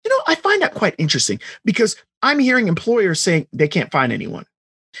I find that quite interesting because I'm hearing employers saying they can't find anyone.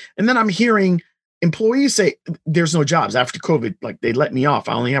 And then I'm hearing employees say there's no jobs after COVID. Like they let me off.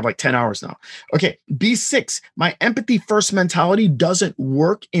 I only have like 10 hours now. Okay. B6, my empathy first mentality doesn't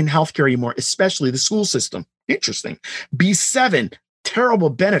work in healthcare anymore, especially the school system. Interesting. B7, terrible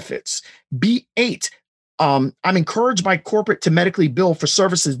benefits. B8, I'm encouraged by corporate to medically bill for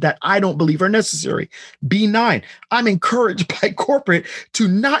services that I don't believe are necessary. B9, I'm encouraged by corporate to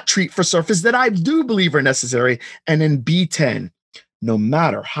not treat for services that I do believe are necessary. And then B10, no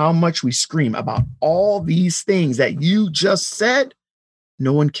matter how much we scream about all these things that you just said,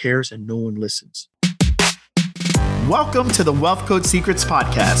 no one cares and no one listens. Welcome to the Wealth Code Secrets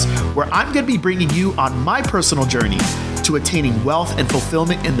podcast, where I'm going to be bringing you on my personal journey to attaining wealth and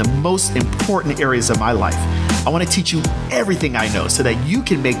fulfillment in the most important areas of my life. I want to teach you everything I know so that you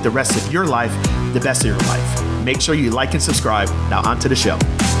can make the rest of your life the best of your life. Make sure you like and subscribe. Now on to the show.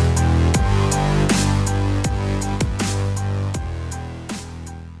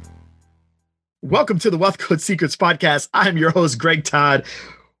 Welcome to the Wealth Code Secrets podcast. I'm your host, Greg Todd.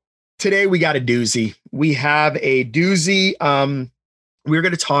 Today, we got a doozy. We have a doozy. We're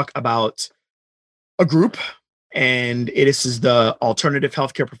going to talk about a group, and this is the Alternative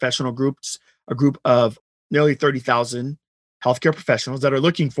Healthcare Professional Groups, a group of nearly 30,000 healthcare professionals that are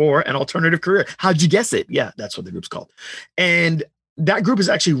looking for an alternative career. How'd you guess it? Yeah, that's what the group's called. And that group is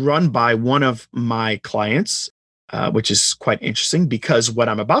actually run by one of my clients, which is quite interesting because what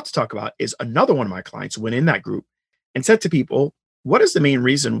I'm about to talk about is another one of my clients went in that group and said to people, what is the main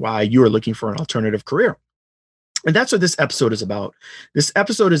reason why you are looking for an alternative career? And that's what this episode is about. This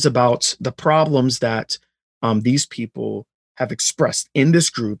episode is about the problems that these people have expressed in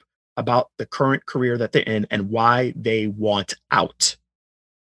this group about the current career that they're in and why they want out.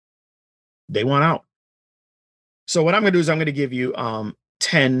 They want out. So what I'm going to do is I'm going to give you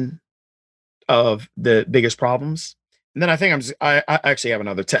 10 of the biggest problems. And then I think I actually have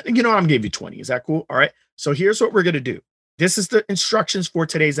another 10. You know what? I'm going to give you 20. Is that cool? All right. So here's what we're going to do. This is the instructions for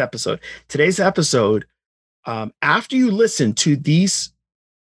today's episode. Today's episode, after you listen to these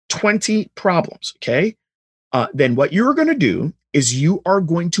 20 problems, okay, then what you're going to do is you are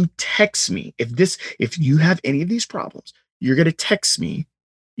going to text me. If you have any of these problems, you're going to text me.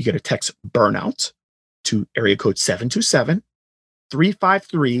 You got to text burnout to area code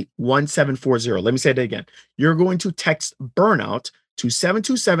 727-353-1740. Let me say that again. You're going to text burnout to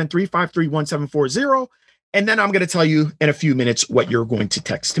 727-353-1740. And then I'm going to tell you in a few minutes what you're going to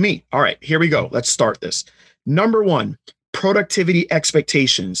text to me. All right, here we go. Let's start this. Number one, productivity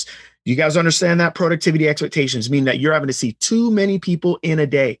expectations. You guys understand that? Productivity expectations mean that you're having to see too many people in a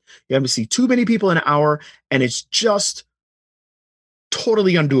day. You're having to see too many people in an hour, and it's just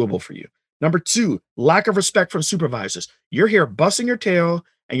totally undoable for you. Number two, lack of respect from supervisors. You're here busting your tail,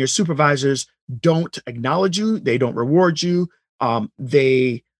 and your supervisors don't acknowledge you. They don't reward you.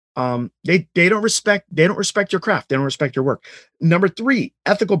 They don't respect your craft. They don't respect your work. Number three,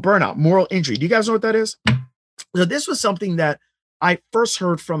 ethical burnout, moral injury. Do you guys know what that is? So this was something that I first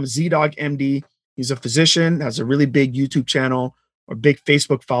heard from ZDogg MD. He's a physician, has a really big YouTube channel or big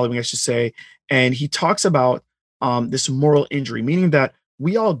Facebook following, I should say. And he talks about this moral injury, meaning that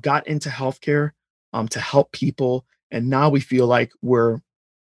we all got into healthcare to help people. And now we feel like we're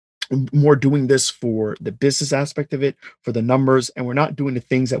more doing this for the business aspect of it, for the numbers, and we're not doing the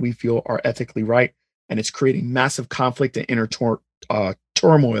things that we feel are ethically right. And it's creating massive conflict and inner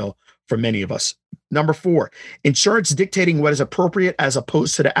turmoil for many of us. Number four, insurance dictating what is appropriate as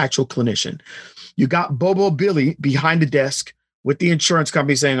opposed to the actual clinician. You got Bobo Billy behind the desk with the insurance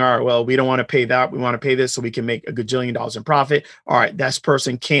company saying, all right, well, we don't want to pay that. We want to pay this so we can make a gajillion dollars in profit. All right, this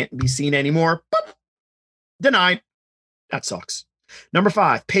person can't be seen anymore. Boop. Denied. That sucks. Number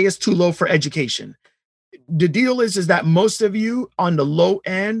five, pay is too low for education. The deal is that most of you on the low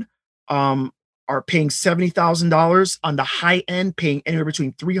end are paying $70,000, on the high end paying anywhere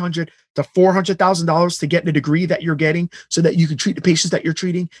between $300,000 to $400,000 to get the degree that you're getting so that you can treat the patients that you're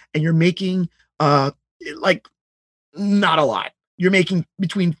treating. And you're making like not a lot. You're making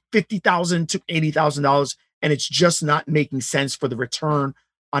between $50,000 to $80,000, and it's just not making sense for the return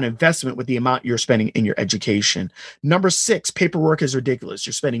on investment with the amount you're spending in your education. Number six, paperwork is ridiculous.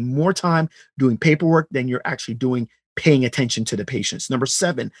 You're spending more time doing paperwork than you're actually doing paying attention to the patients. Number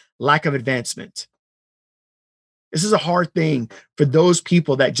seven, lack of advancement. This is a hard thing for those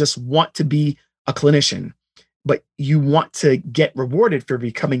people that just want to be a clinician, but you want to get rewarded for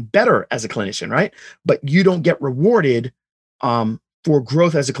becoming better as a clinician, right? But you don't get rewarded for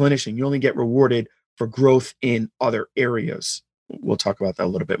growth as a clinician. You only get rewarded for growth in other areas. We'll talk about that a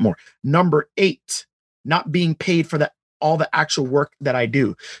little bit more. Number eight, not being paid for the all the actual work that I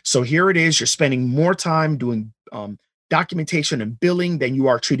do. So here it is. You're spending more time doing documentation and billing than you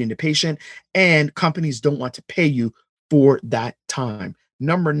are treating the patient. And companies don't want to pay you for that time.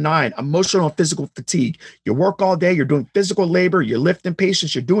 Number 9, emotional and physical fatigue. You work all day, you're doing physical labor, you're lifting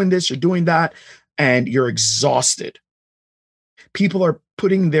patients, you're doing this, you're doing that, and you're exhausted. People are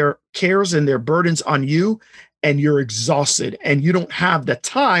putting their cares and their burdens on you, and you're exhausted, and you don't have the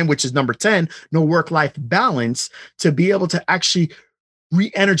time, which is number 10, no work-life balance, to be able to actually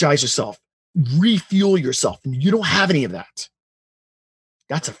re-energize yourself, refuel yourself. And you don't have any of that.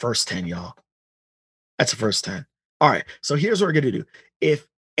 That's a first 10, y'all. That's a first 10. All right. So here's what we're going to do. If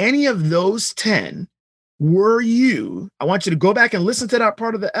any of those 10 were you, I want you to go back and listen to that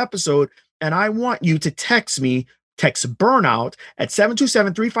part of the episode. And I want you to text me, text burnout at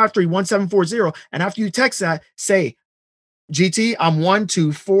 727-353-1740. And after you text that, say, GT, I'm 1,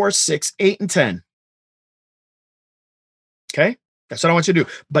 2, 4, 6, 8, and 10. Okay. That's what I want you to do.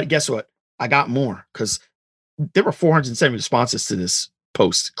 But guess what? I got more because there were 470 responses to this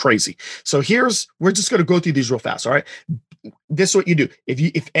post. Crazy. So we're just going to go through these real fast. All right. This is what you do.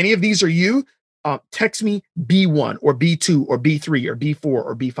 If any of these are you, text me B1 or B2 or B3 or B4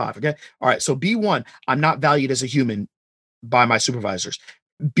 or B5. Okay. All right. So B1, I'm not valued as a human by my supervisors.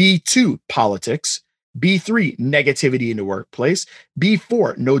 B2, politics. B3, negativity in the workplace.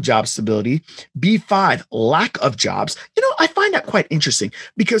 B4, no job stability. B5, lack of jobs. I find that quite interesting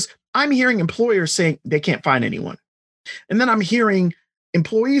because I'm hearing employers saying they can't find anyone. And then I'm hearing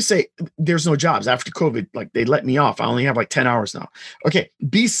employees say there's no jobs after COVID. Like they let me off. I only have like 10 hours now. Okay.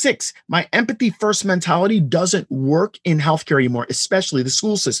 B6, my empathy first mentality doesn't work in healthcare anymore, especially the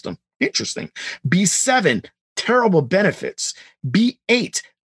school system. Interesting. B7, terrible benefits. B8,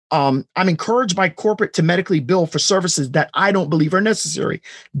 I'm encouraged by corporate to medically bill for services that I don't believe are necessary.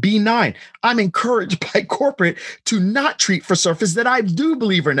 B9, I'm encouraged by corporate to not treat for services that I do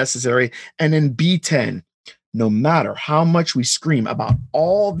believe are necessary. And then B10, no matter how much we scream about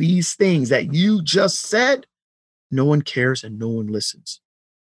all these things that you just said, no one cares and no one listens.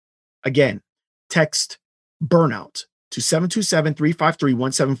 Again, text burnout to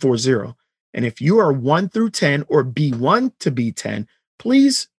 727-353-1740. And if you are 1 through 10 or B1 to B10,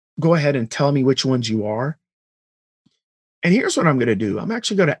 please go ahead and tell me which ones you are. And here's what I'm going to do. I'm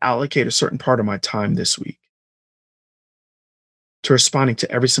actually going to allocate a certain part of my time this week to responding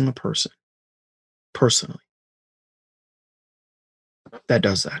to every single person personally that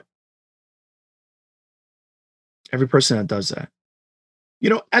does that. Every person that does that.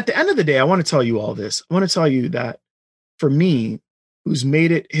 At the end of the day, I want to tell you all this. I want to tell you that for me, who's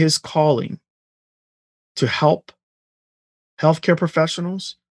made it his calling to help healthcare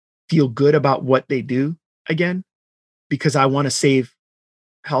professionals feel good about what they do again, because I want to save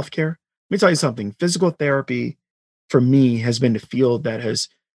healthcare. Let me tell you something. Physical therapy for me has been the field that has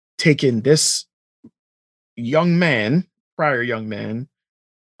taken this prior young man,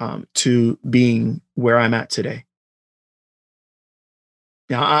 to being where I'm at today.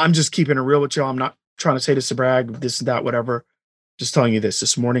 Now, I'm just keeping it real with y'all. I'm not trying to say this to brag, this and that, whatever. Just telling you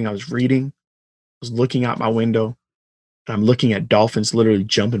this morning I was reading, I was looking out my window, and I'm looking at dolphins literally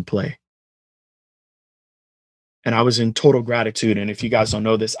jump and play. And I was in total gratitude. And if you guys don't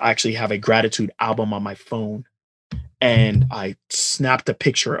know this, I actually have a gratitude album on my phone. And I snapped a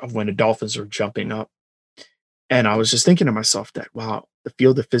picture of when the dolphins are jumping up. And I was just thinking to myself that, wow, the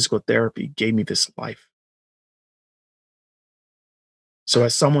field of physical therapy gave me this life. So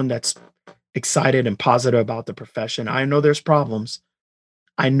as someone that's excited and positive about the profession, I know there's problems.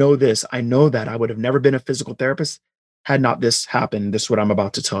 I know this. I know that I would have never been a physical therapist had not this happened. This is what I'm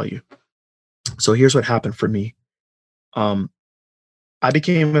about to tell you. So here's what happened for me. I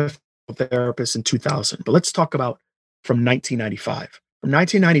became a physical therapist in 2000, but let's talk about from 1995. From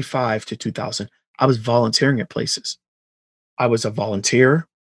 1995 to 2000, I was volunteering at places. I was a volunteer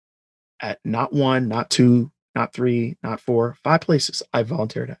at not 1, not 2, not 3, not 4, 5 places I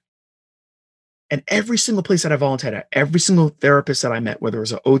volunteered at. And every single place that I volunteered at, every single therapist that I met, whether it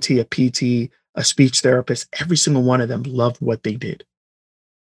was an OT, a PT, a speech therapist, every single one of them loved what they did.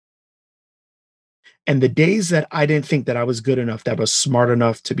 And the days that I didn't think that I was good enough, that I was smart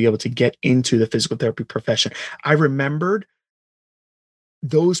enough to be able to get into the physical therapy profession, I remembered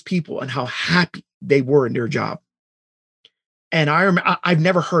those people and how happy they were in their job. And I've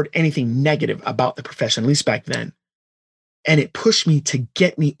never heard anything negative about the profession, at least back then. And it pushed me to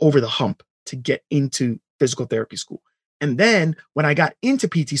get me over the hump to get into physical therapy school. And then when I got into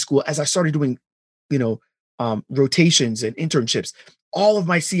PT school, as I started doing, rotations and internships, all of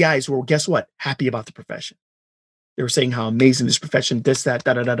my CIs were, guess what? Happy about the profession. They were saying how amazing this profession, this, that,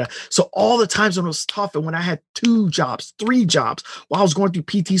 da, da, da, da. So all the times when it was tough and when I had 2 jobs, 3 jobs, while I was going through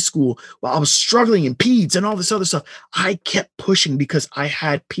PT school, while I was struggling in peds and all this other stuff, I kept pushing because I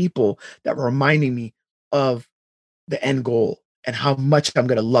had people that were reminding me of the end goal and how much I'm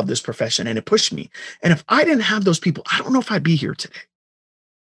going to love this profession. And it pushed me. And if I didn't have those people, I don't know if I'd be here today.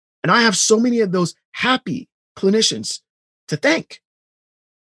 And I have so many of those happy clinicians to thank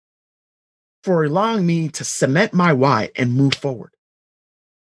for allowing me to cement my why and move forward.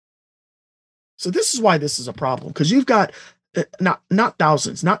 So this is why this is a problem, because you've got not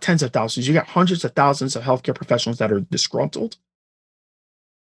thousands, not tens of thousands, you got hundreds of thousands of healthcare professionals that are disgruntled,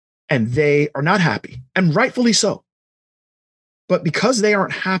 and they are not happy, and rightfully so. But because they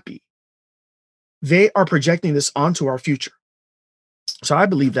aren't happy, they are projecting this onto our future. So I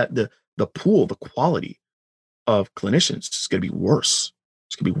believe that the pool, the quality of clinicians is going to be worse.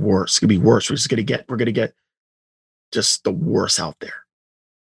 It's going to be worse. It's going to be worse. We're going to get just the worst out there.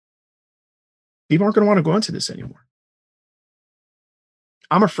 People aren't going to want to go into this anymore.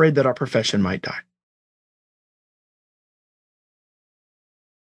 I'm afraid that our profession might die.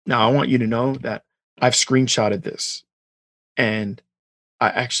 Now, I want you to know that I've screenshotted this and I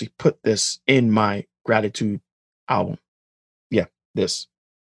actually put this in my gratitude album. Yeah, this.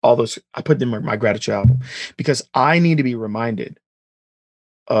 All those, I put them in my gratitude album because I need to be reminded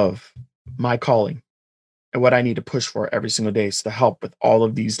of my calling and what I need to push for every single day is to help with all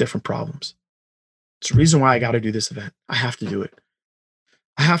of these different problems. It's the reason why I got to do this event. I have to do it.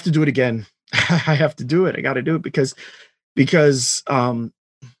 I have to do it again. I have to do it. I got to do it because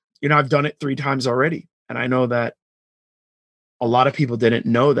I've done it 3 times already. And I know that a lot of people didn't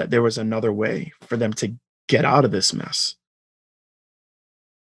know that there was another way for them to get out of this mess.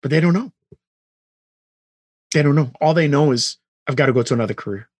 But they don't know. They don't know. All they know is I've got to go to another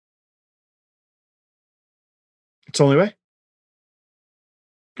career. It's the only way.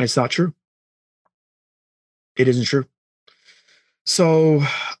 It's not true. It isn't true. So,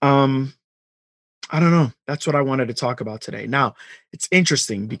 I don't know. That's what I wanted to talk about today. Now, it's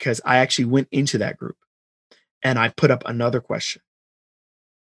interesting because I actually went into that group and I put up another question.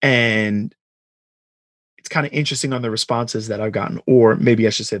 And it's kind of interesting on the responses that I've gotten, or maybe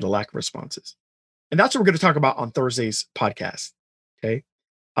I should say the lack of responses. And that's what we're going to talk about on Thursday's podcast. Okay.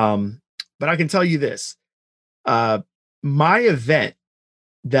 But I can tell you this, my event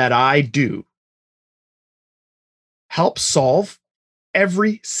that I do helps solve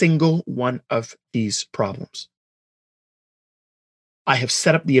every single one of these problems. I have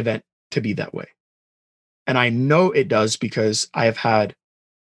set up the event to be that way. And I know it does because I have had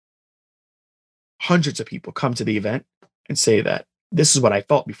hundreds of people come to the event and say that this is what I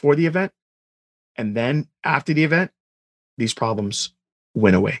felt before the event. And then after the event, these problems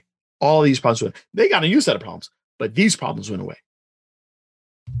went away. All these problems went. They got a new set of problems, but these problems went away.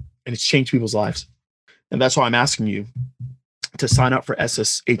 And it's changed people's lives. And that's why I'm asking you to sign up for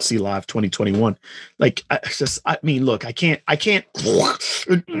SSHC Live 2021. Like, I mean, look, I can't kick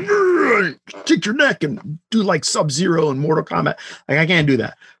your neck and do like Sub-Zero and Mortal Kombat. Like, I can't do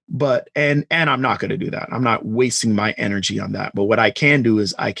that. But, and I'm not going to do that. I'm not wasting my energy on that. But what I can do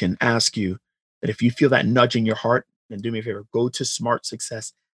is I can ask you that if you feel that nudge in your heart, then do me a favor, go to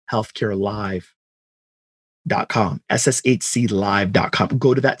smartsuccesshealthcarelive.com, sshclive.com.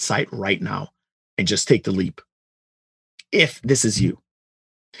 Go to that site right now and just take the leap. If this is you.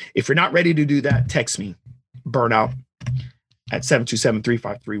 If you're not ready to do that, text me, Burnout, at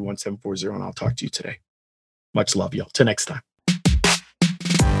 727-353-1740, and I'll talk to you today. Much love, y'all. Till next time.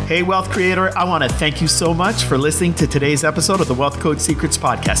 Hey, Wealth Creator, I want to thank you so much for listening to today's episode of the Wealth Code Secrets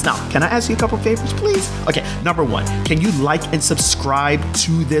podcast. Now, can I ask you a couple favors, please? Okay, number 1, can you like and subscribe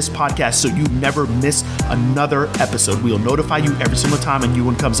to this podcast so you never miss another episode? We'll notify you every single time a new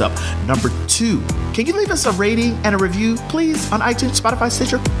one comes up. Number 2, can you leave us a rating and a review, please, on iTunes, Spotify,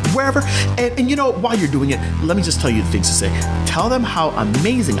 Stitcher, wherever? And you know, while you're doing it, let me just tell you the things to say. Tell them how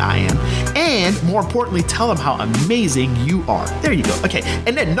amazing I am, and more importantly, tell them how amazing you are. There you go. Okay,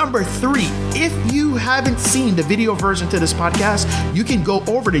 and then number 3, if you haven't seen the video version to this podcast, you can go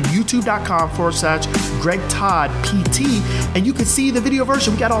over to youtube.com/Greg Todd PT, and you can see the video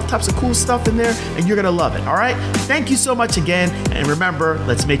version. We got all types of cool stuff in there, and you're going to love it. All right. Thank you so much again. And remember,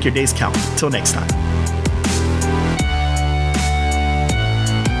 let's make your days count. Till next time.